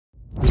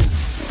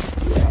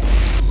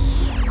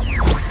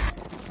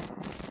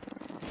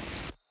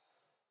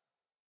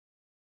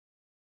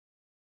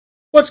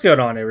What's going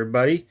on,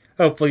 everybody?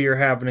 Hopefully you're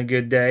having a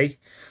good day.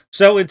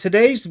 So in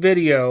today's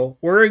video,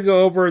 we're going to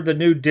go over the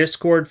new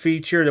Discord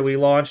feature that we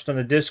launched on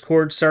the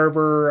Discord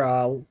server.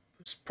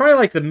 It's probably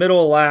like the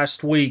middle of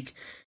last week.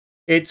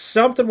 It's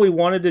something we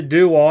wanted to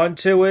do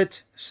onto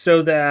it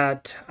so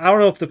that, I don't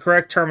know if the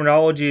correct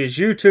terminology is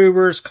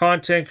YouTubers,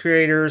 content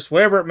creators,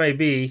 whatever it may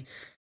be,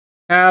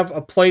 have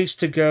a place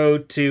to go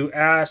to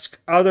ask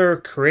other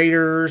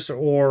creators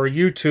or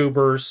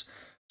YouTubers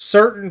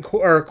certain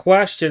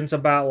questions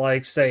about,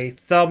 like, say,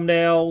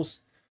 thumbnails,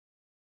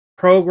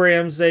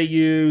 programs they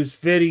use,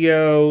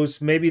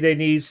 videos. Maybe they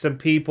need some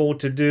people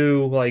to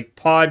do like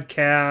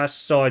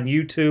podcasts on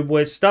YouTube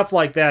with, stuff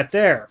like that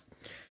there.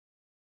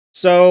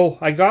 So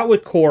I got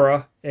with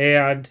Cora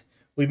and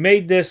we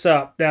made this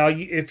up. Now,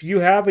 if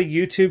you have a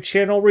YouTube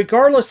channel,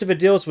 regardless if it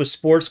deals with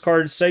sports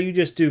cards, say you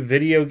just do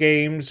video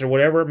games or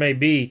whatever it may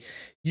be,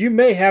 you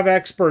may have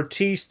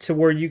expertise to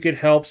where you could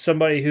help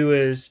somebody who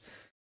is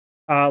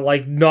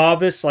like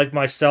novice like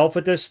myself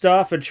at this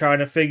stuff and trying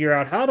to figure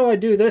out, how do I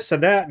do this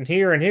and that and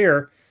here and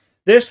here.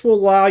 This will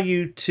allow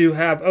you to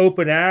have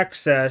open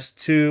access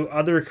to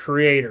other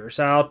creators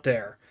out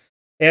there.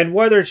 And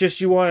whether it's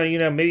just you want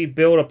to, maybe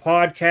build a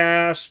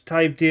podcast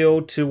type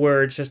deal to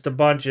where it's just a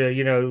bunch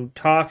of,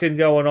 talking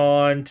going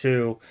on,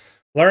 to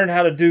learn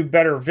how to do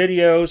better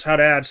videos, how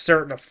to add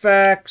certain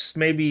effects,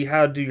 maybe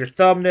how to do your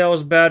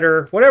thumbnails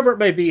better, whatever it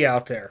may be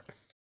out there.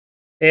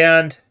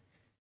 And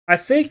I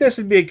think this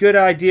would be a good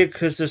idea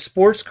because the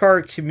sports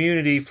card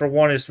community, for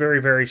one, is very,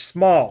 very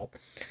small.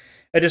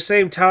 At the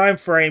same time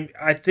frame,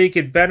 I think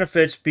it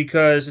benefits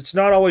because it's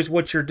not always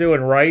what you're doing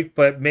right,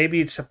 but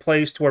maybe it's a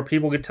place to where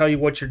people can tell you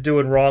what you're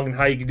doing wrong and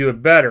how you can do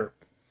it better.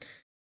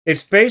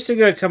 It's basically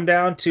going to come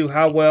down to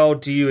how well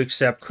do you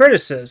accept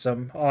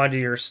criticism onto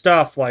your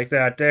stuff like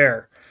that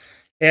there.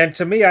 And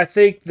to me, I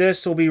think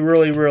this will be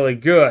really, really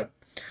good.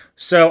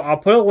 So I'll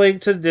put a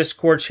link to the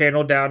Discord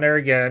channel down there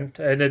again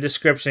in the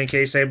description in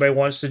case anybody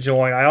wants to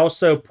join. I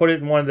also put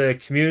it in one of the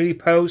community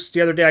posts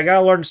the other day. I got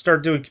to learn to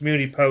start doing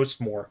community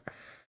posts more.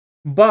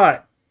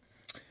 But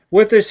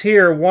with this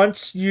here,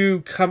 once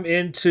you come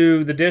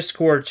into the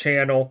Discord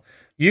channel,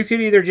 you can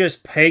either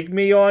just peg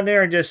me on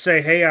there and just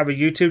say, hey, I have a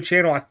YouTube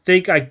channel. I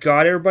think I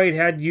got everybody that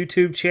had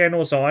YouTube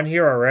channels on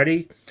here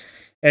already.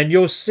 And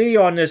you'll see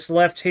on this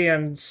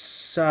left-hand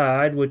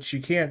side, which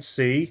you can't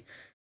see,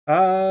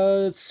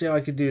 let's see how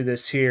I can do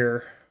this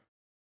here.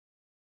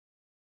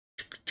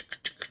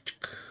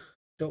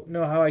 Don't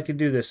know how I can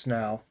do this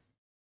now.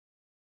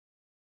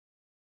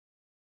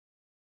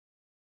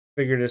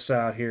 Figure this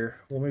out here.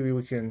 Well, maybe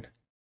we can...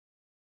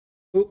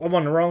 Oop, I'm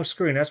on the wrong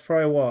screen. That's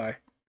probably why.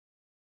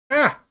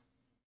 Ah!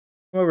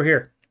 I'm over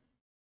here.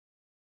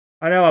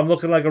 I know, I'm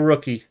looking like a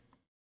rookie.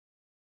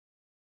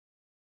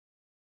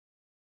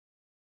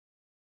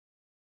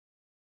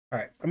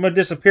 Alright, I'm going to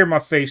disappear my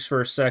face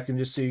for a second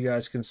just so you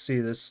guys can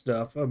see this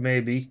stuff.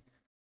 Maybe.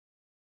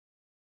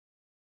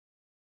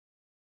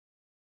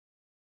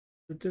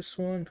 Is it this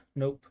one?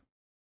 Nope.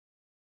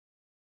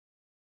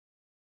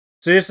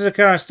 See, this is the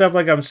kind of stuff,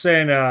 like I'm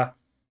saying,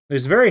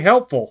 is very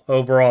helpful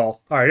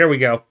overall. Alright, there we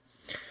go.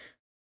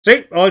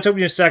 See, only took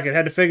me a second.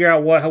 Had to figure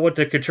out what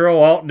the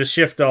Control, Alt, and the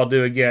Shift all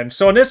do again.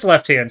 So on this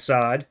left-hand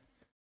side,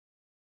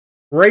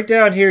 right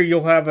down here,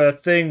 you'll have a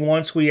thing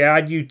once we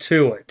add you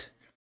to it.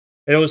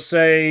 It'll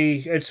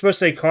say, it's supposed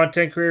to say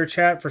content creator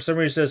chat. For some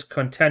reason it says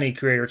content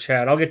creator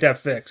chat. I'll get that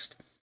fixed.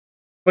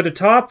 But the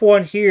top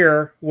one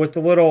here with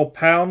the little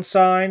pound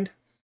sign,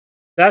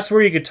 that's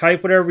where you can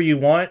type whatever you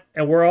want.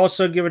 And we're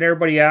also giving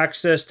everybody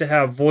access to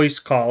have voice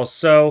calls.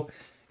 So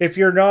if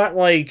you're not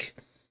like,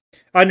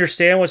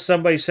 understand what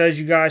somebody says,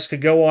 you guys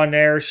could go on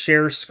there,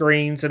 share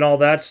screens and all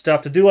that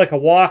stuff to do like a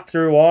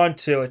walkthrough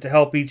onto it to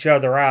help each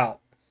other out.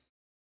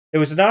 It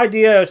was an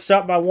idea,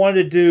 something I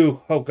wanted to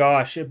do, oh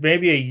gosh,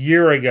 maybe a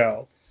year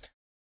ago.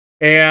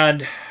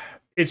 And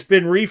it's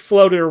been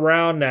refloated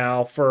around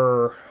now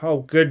for, a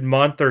good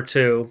month or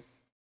two.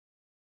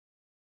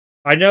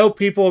 I know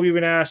people have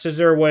even asked, is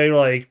there a way,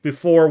 like,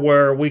 before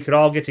where we could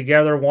all get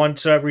together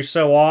once every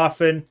so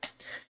often?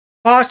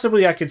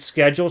 Possibly I could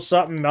schedule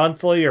something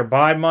monthly or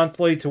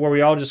bi-monthly to where we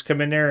all just come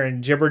in there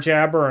and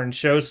jibber-jabber and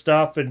show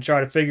stuff and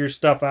try to figure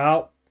stuff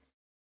out.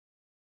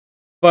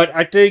 But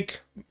I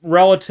think,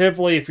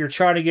 relatively, if you're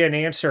trying to get an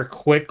answer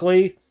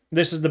quickly,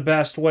 this is the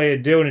best way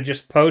of doing it.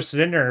 Just post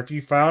it in there. If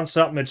you found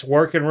something that's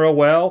working real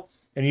well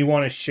and you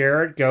want to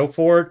share it, go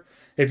for it.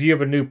 If you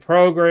have a new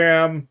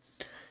program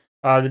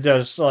that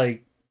does,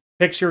 like,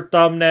 picture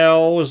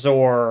thumbnails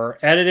or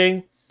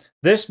editing,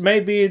 this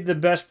may be the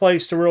best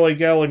place to really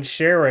go and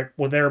share it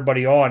with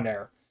everybody on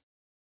there.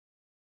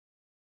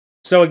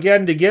 So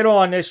again, to get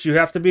on this, you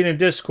have to be in a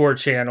Discord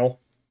channel.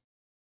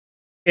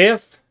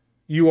 If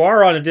you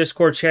are on a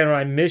Discord channel,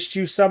 I missed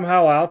you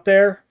somehow out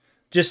there,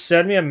 just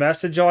send me a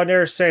message on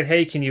there saying,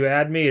 hey, can you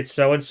add me? It's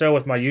so-and-so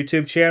with my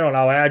YouTube channel, and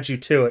I'll add you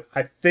to it.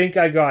 I think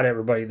I got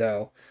everybody,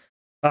 though.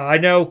 I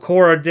know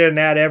Cora didn't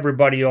add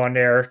everybody on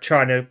there,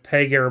 trying to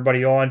peg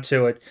everybody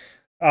onto it.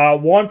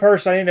 One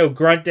person I didn't know,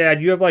 Grunt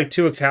Dad, you have like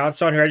 2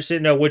 accounts on here. I just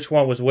didn't know which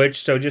one was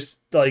which, so just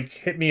like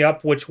hit me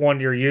up which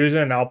one you're using,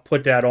 and I'll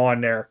put that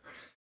on there.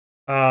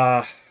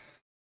 Forgot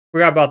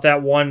about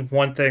that one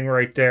thing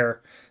right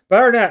there. But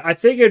other than that, I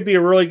think it'd be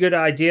a really good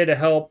idea to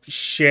help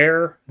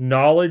share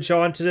knowledge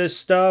onto this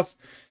stuff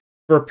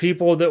for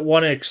people that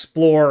want to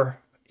explore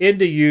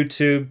into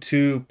YouTube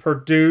to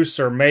produce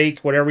or make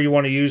whatever you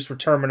want to use for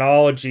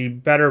terminology,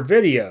 better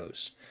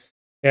videos.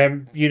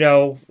 And, you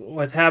know,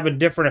 with having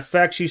different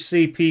effects you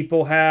see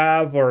people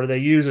have, or they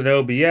use an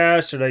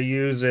OBS, or they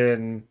use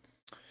an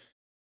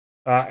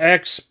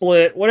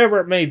XSplit, whatever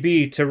it may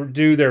be, to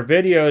do their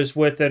videos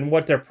with, and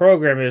what their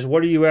program is.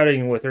 What are you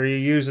editing with? Are you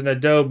using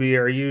Adobe?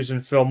 Are you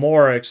using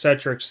Filmora,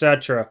 etc.,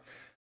 etc.?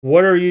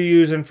 What are you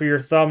using for your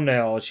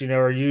thumbnails? You know,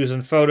 are you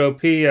using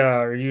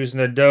Photopea? Or using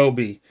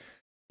Adobe?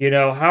 You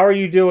know, how are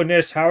you doing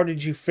this? How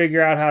did you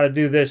figure out how to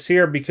do this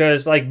here?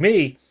 Because, like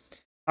me,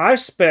 I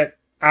spent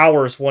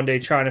hours one day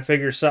trying to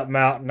figure something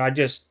out, and I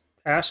just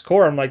asked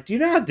Cora, I'm like, do you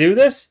know how to do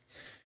this?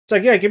 It's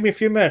like, yeah, give me a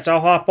few minutes.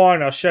 I'll hop on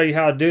and I'll show you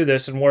how to do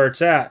this and where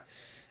it's at.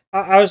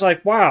 I was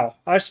like, wow,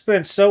 I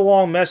spent so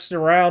long messing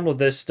around with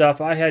this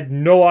stuff. I had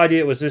no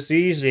idea it was this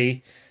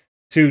easy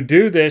to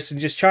do this, and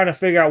just trying to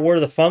figure out where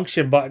the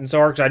function buttons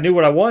are, because I knew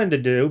what I wanted to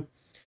do.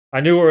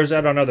 I knew where it was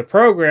at on other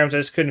programs. I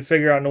just couldn't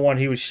figure out the one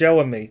he was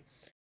showing me.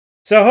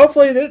 So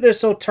hopefully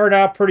this will turn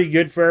out pretty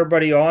good for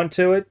everybody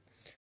onto it.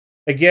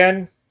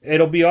 Again,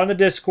 it'll be on the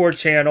Discord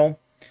channel.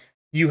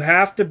 You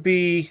have to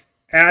be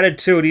added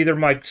to it. Either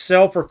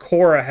myself or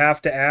Cora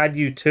have to add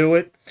you to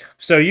it.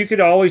 So you could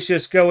always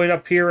just go in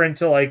up here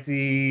into like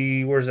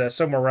the, where's that?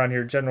 Somewhere around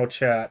here, general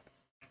chat.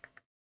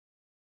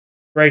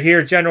 Right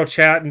here, general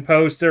chat, and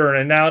post or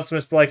an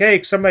announcements, be like,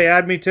 hey, somebody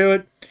add me to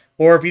it.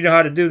 Or if you know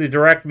how to do the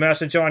direct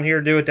message on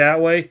here, do it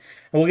that way.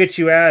 And we'll get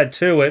you added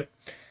to it.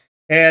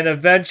 And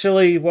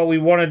eventually, what we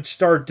want to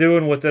start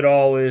doing with it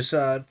all is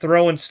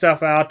throwing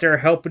stuff out there,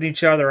 helping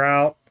each other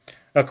out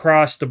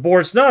across the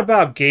board. It's not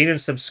about gaining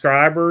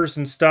subscribers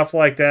and stuff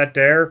like that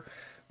there,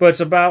 but it's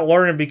about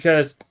learning,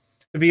 because,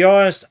 to be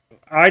honest,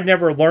 I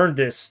never learned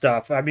this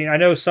stuff. I mean, I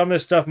know some of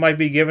this stuff might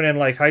be given in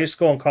like high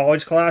school and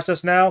college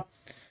classes now.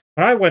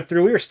 When I went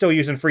through, we were still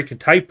using freaking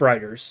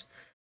typewriters.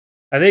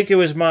 I think it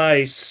was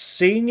my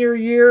senior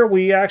year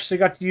we actually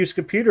got to use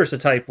computers to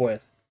type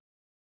with.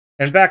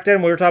 And back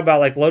then, we were talking about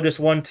like Lotus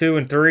 1, 2,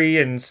 and 3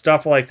 and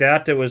stuff like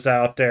that that was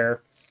out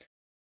there.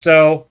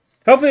 So,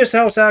 hopefully this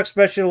helps out,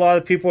 especially a lot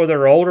of people that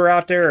are older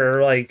out there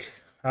are like,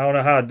 I don't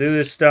know how to do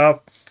this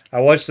stuff.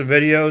 I watched the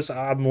videos.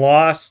 I'm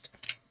lost.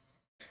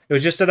 It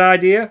was just an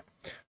idea.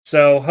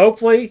 So,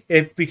 hopefully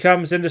it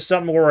becomes into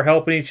something where we're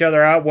helping each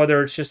other out,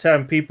 whether it's just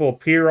having people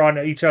appear on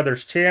each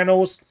other's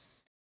channels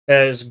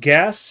as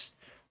guests,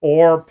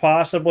 or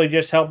possibly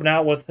just helping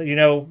out with, you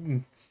know,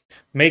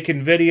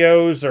 making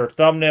videos or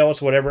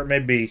thumbnails, whatever it may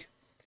be.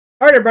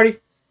 All right, everybody.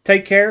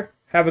 Take care.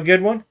 Have a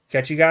good one.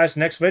 Catch you guys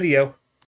next video.